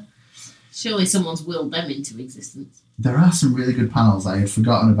 Surely someone's willed them into existence. There are some really good panels. I had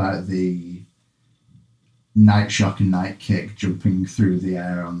forgotten about the Night Shock and Night Kick jumping through the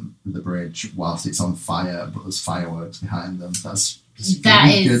air on the bridge whilst it's on fire, but there's fireworks behind them. That's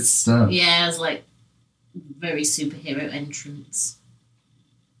really good stuff. Yeah, it's like very superhero entrance.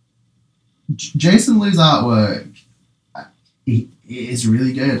 Jason Liu's artwork, it is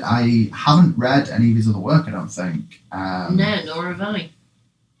really good. I haven't read any of his other work, I don't think. No, nor have I.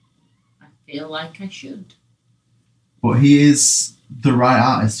 I feel like I should. But he is the right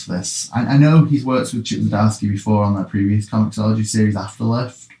artist for this. I know he's worked with Chip Zdarsky before on their previous Comixology series,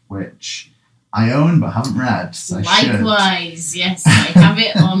 Afterlift, which I own but haven't read, so Likewise, yes. I have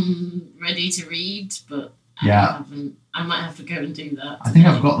it on ready to read, but I haven't. I might have to go and do that. I think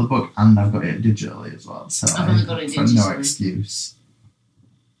I've got the book and I've got it digitally as well, so I've only got it digitally. No excuse.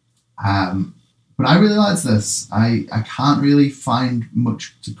 But I really liked this. I can't really find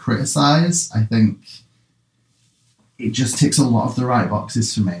much to criticise. I think it just ticks a lot of the right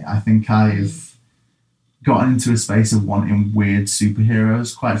boxes for me. I think I've gotten into a space of wanting weird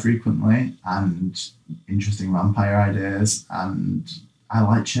superheroes quite frequently and interesting vampire ideas, and I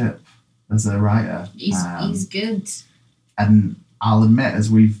like Chip as a writer. He's good. And I'll admit, as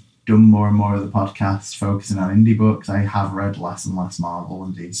we've done more and more of the podcast focusing on indie books, I have read less and less Marvel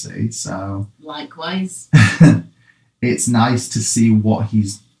and DC, so... Likewise. It's nice to see what he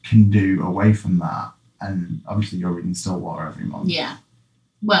can do away from that. And obviously you're reading Stillwater every month. Yeah.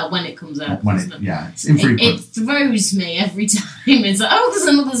 Well, when it comes out. It's infrequent. It throws me every time. It's like, oh, there's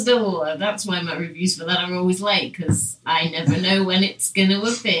another Star Wars. That's why my reviews for that are always late, because I never know when it's going to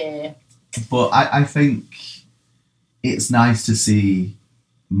appear. But I think it's nice to see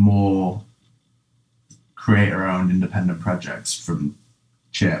more creator-owned independent projects from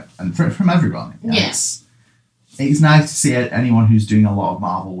Chip and from everyone. Yes. It's nice to see anyone who's doing a lot of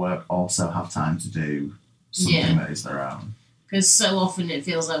Marvel work also have time to do something that is their own. Because so often it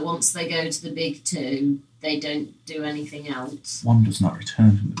feels like once they go to the big two, they don't do anything else. One does not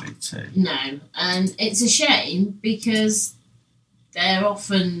return from the big two. No, and it's a shame because they're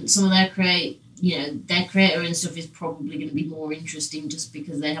often some of their creator and stuff is probably going to be more interesting just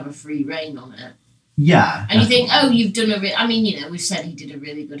because they have a free reign on it. Yeah, and you think, oh, you've done we've said he did a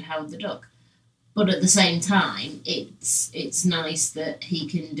really good Howard the Duck, but at the same time, it's nice that he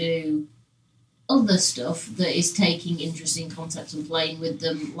can do other stuff that is taking interesting concepts and playing with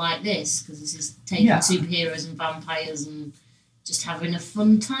them like this, because this is taking superheroes and vampires and just having a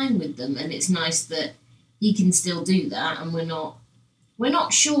fun time with them, and it's nice that he can still do that, and we're not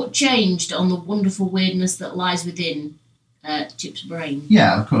shortchanged on the wonderful weirdness that lies within Chip's brain.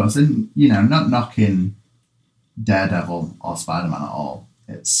 Yeah, of course, and not knocking Daredevil or Spider-Man at all.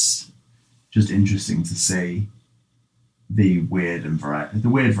 It's just interesting to see the weird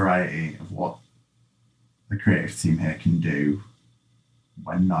variety of what the creative team here can do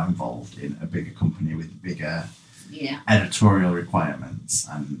when not involved in a bigger company with bigger editorial requirements.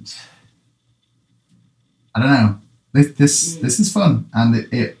 And I don't know, this is fun, and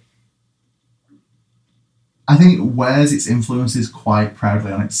it I think it wears its influences quite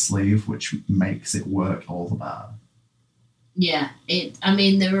proudly on its sleeve, which makes it work all the better. Yeah,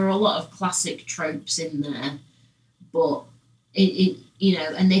 there are a lot of classic tropes in there, but it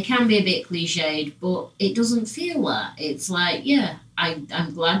and they can be a bit cliched, but it doesn't feel that. It's like,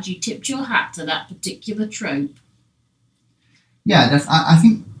 I'm glad you tipped your hat to that particular trope. Yeah, I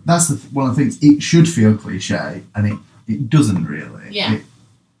think that's one of the things. It should feel cliche, and it doesn't really. Yeah.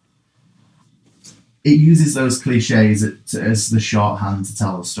 It uses those cliches as the shorthand to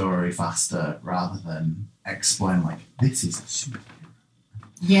tell the story faster, rather than explain, like, this is a superhero.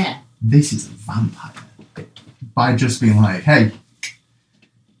 Yeah. This is a vampire. By just being like, hey,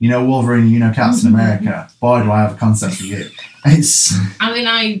 Wolverine, Captain America. Boy, do I have a concept for you. It's.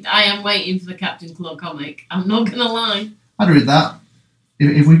 I am waiting for the Captain Claw comic. I'm not going to lie. I'd read that.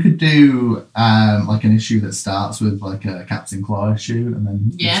 If we could do like an issue that starts with like a Captain Claw issue, and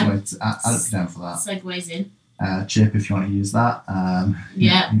then I'd be down for that. Segues in. Chip, if you want to use that.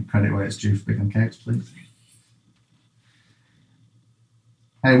 Credit where it's due for Big on Cakes, please.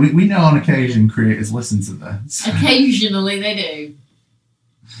 Hey, we know on occasion creators listen to this. Occasionally they do.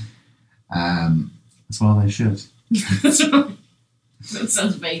 That's well they should. That's right. That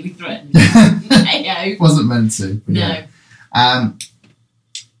sounds vaguely threatening. Hey-o. Wasn't meant to. No.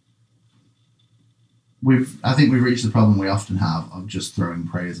 I think we've reached the problem we often have of just throwing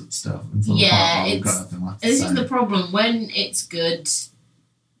praise at stuff until the point where we've got nothing left to say. This is the problem. When it's good,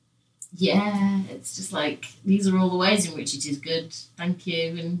 it's just like, these are all the ways in which it is good. Thank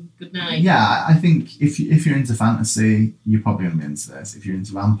you and good night. Yeah, I think if you're into fantasy, you're probably going to be into this. If you're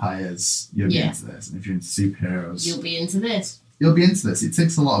into vampires, you'll be into this. And if you're into superheroes, you'll be into this. It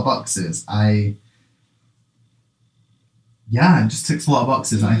ticks a lot of boxes. It just ticks a lot of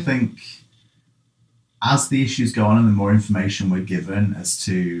boxes. And I think as the issues go on and the more information we're given as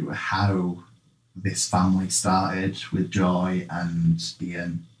to how this family started with Joy and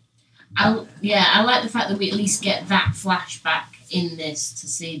Ian. I like the fact that we at least get that flashback in this to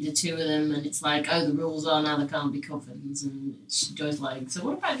see the two of them, and it's like, oh, the rules are now there can't be coffins, and Joy's like, so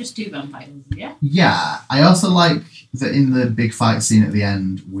what about just two vampires? Yeah, I also like that in the big fight scene at the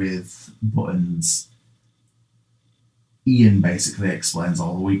end with Buttons, Ian basically explains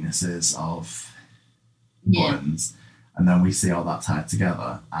all the weaknesses of Buttons, and then we see all that tied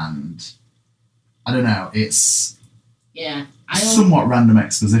together, and I don't know, it's somewhat random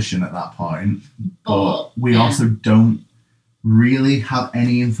exposition at that point, but we also don't really have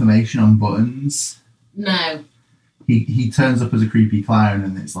any information on Buttons. No. He turns up as a creepy clown,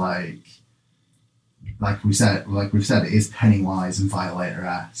 and it's like we've said, it is Pennywise and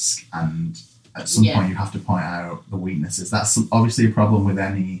Violator-esque, and at some point you have to point out the weaknesses. That's obviously a problem with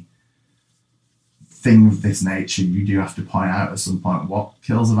any thing of this nature. You do have to point out at some point what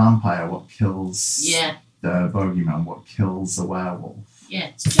kills a vampire, what kills the bogeyman, what kills a werewolf. Yeah,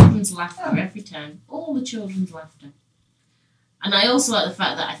 it's children's laughter every time. All the children's laughter. And I also like the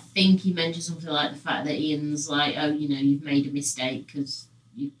fact that I think he mentioned something like the fact that Ian's like, oh, you've made a mistake because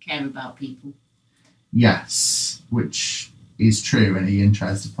you care about people. Yes, which is true, and Ian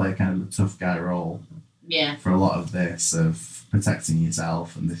tries to play kind of the tough guy role. Yeah. For a lot of this, of protecting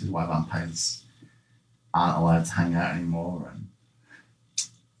yourself, and this is why vampires aren't allowed to hang out anymore, and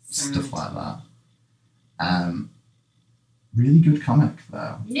stuff like that. Really good comic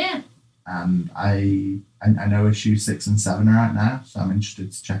though. Yeah. And I know issue 6 and 7 are out now, so I'm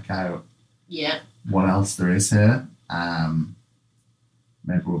interested to check out. Yeah. What else there is here.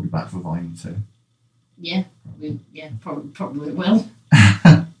 Maybe we'll be back for volume 2. Yeah. Probably will.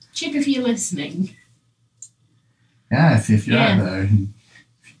 Chip, if you're listening. Yeah, if you're out there and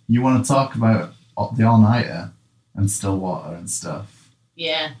you want to talk about the All-Nighter and Stillwater and stuff.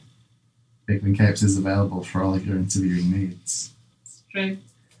 Yeah. Bigman Capes is available for all of your interviewing needs. It's true.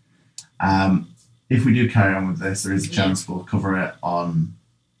 If we do carry on with this, there is a chance we'll cover it on...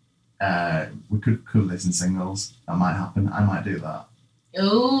 we could cover this in singles. That might happen. I might do that.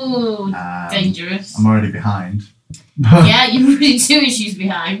 Oh, dangerous. I'm already behind. Yeah, you're already 2 issues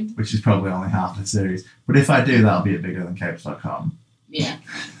behind. Which is probably only half the series. But if I do, that'll be at biggerthancapes.com. Yeah.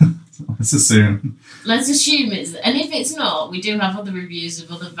 Let's assume. Let's assume it's... And if it's not, we do have other reviews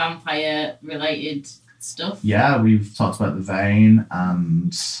of other vampire-related stuff. Yeah, we've talked about The Vein,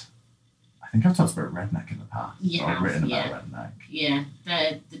 and I think I've talked about Redneck in the past. Yeah. Or written about Redneck. Yeah,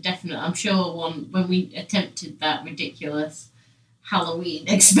 they're definite. I'm sure when we attempted that ridiculous Halloween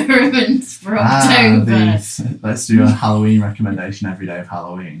experiment for October. Let's do a Halloween recommendation every day of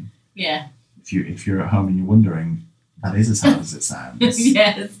Halloween. Yeah. If you're at home and you're wondering, that is as hard as it sounds.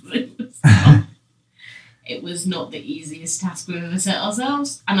 Yes. It was not the easiest task we've ever set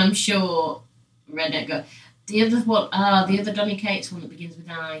ourselves. And I'm sure Redneck got... The other Donny Cates one that begins with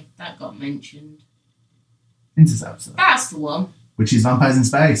I, that got mentioned. Interceptor. That's the one. Which is Vampires in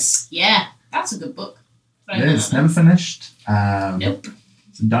Space. Yeah, that's a good book. It is. Never finished. Nope.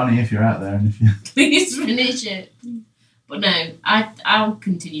 So Donny, if you're out there, and if you... Please finish it. But no, I'll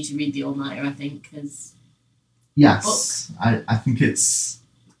continue to read The All-Nighter, I think, because... Yes. I think it's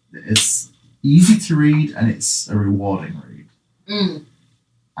easy to read, and it's a rewarding read. Mm.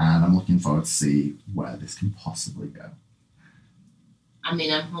 And I'm looking forward to see where this can possibly go. I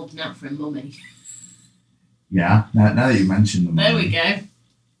mean, I'm holding out for a mummy. Yeah, now that you mentioned the mummy. There we go.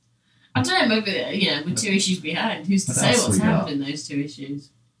 I don't know, maybe, we're 2 issues behind. Who's to say what's happened in those 2 issues?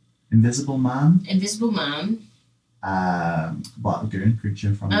 Invisible Man. Invisible Man. Black Lagoon,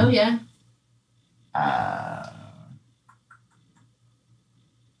 creature from... Oh, yeah.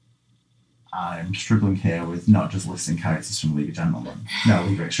 I'm struggling here with not just listing characters from League of Gentlemen. No,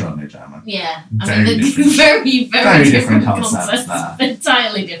 League of Extraordinary Gentlemen. Yeah. Very different. Very different concepts there.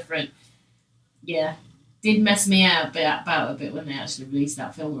 Entirely different. Yeah. Did mess me out a bit when they actually released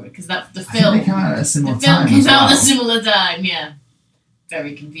that film, because the film... I think they came out at a similar time. The film came out at a similar time, yeah.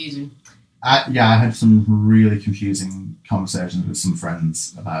 Very confusing. I had some really confusing conversations with some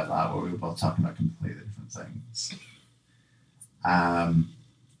friends about that, where we were both talking about completely different things.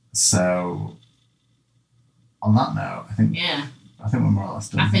 So, on that note, I think we're more or less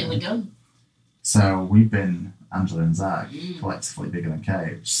done. I think we're done. So we've been Angela and Zach, collectively Bigger Than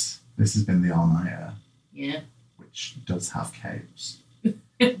Capes. This has been The All-Nighter. Yeah. Which does have capes.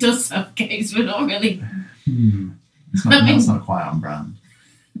 It does have capes, but not really. That's not quite on brand.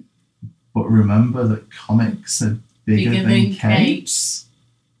 But remember that comics are bigger than capes.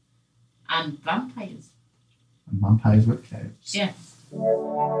 And vampires. And vampires with capes. Yeah.